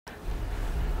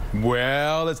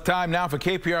Well, it's time now for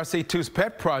KPRC 2's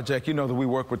Pet Project. You know that we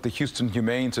work with the Houston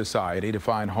Humane Society to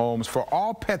find homes for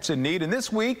all pets in need. And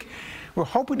this week, we're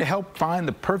hoping to help find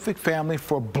the perfect family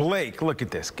for Blake. Look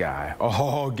at this guy.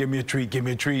 Oh, give me a treat, give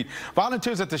me a treat.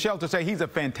 Volunteers at the shelter say he's a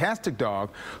fantastic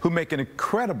dog who make an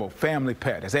incredible family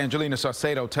pet. As Angelina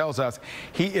Saucedo tells us,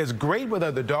 he is great with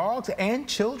other dogs and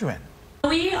children.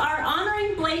 We are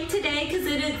honoring Blake today because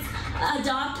it is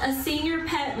Adopt a Senior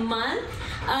Pet Month.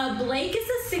 Blake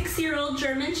is a 6-year-old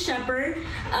German Shepherd.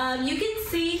 You can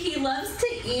see he loves to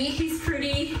eat. He's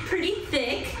pretty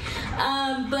thick.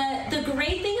 But the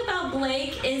great thing about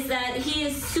Blake is that he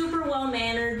is super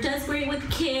well-mannered, does great with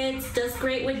kids, does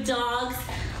great with dogs,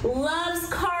 loves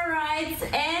car rides,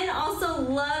 and also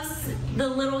loves the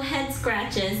little head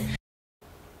scratches.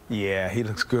 Yeah, he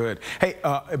looks good. Hey,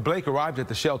 Blake arrived at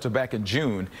the shelter back in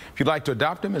June. If you'd like to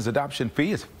adopt him, his adoption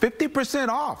fee is 50%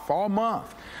 off all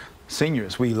month.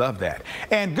 Seniors, we love that.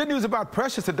 And good news about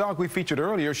Precious, the dog we featured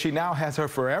earlier. She now has her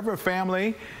forever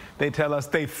family. They tell us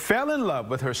they fell in love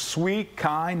with her sweet,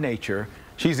 kind nature.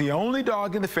 She's the only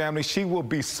dog in the family. She will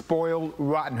be spoiled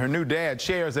rotten. Her new dad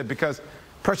shares that because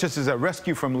Precious is a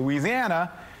rescue from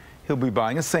Louisiana, he'll be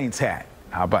buying a Saints hat.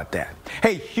 How about that?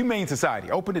 Hey, Humane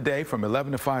Society, open today from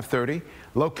 11 to 5:30,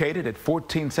 located at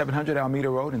 14700 Alameda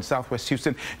Road in Southwest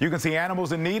Houston. You can see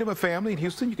animals in need of a family in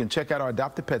Houston. You can check out our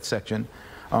Adopt a Pet section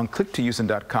on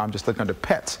clicktohouston.com. Just look under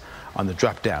Pets on the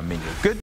drop-down menu. Good.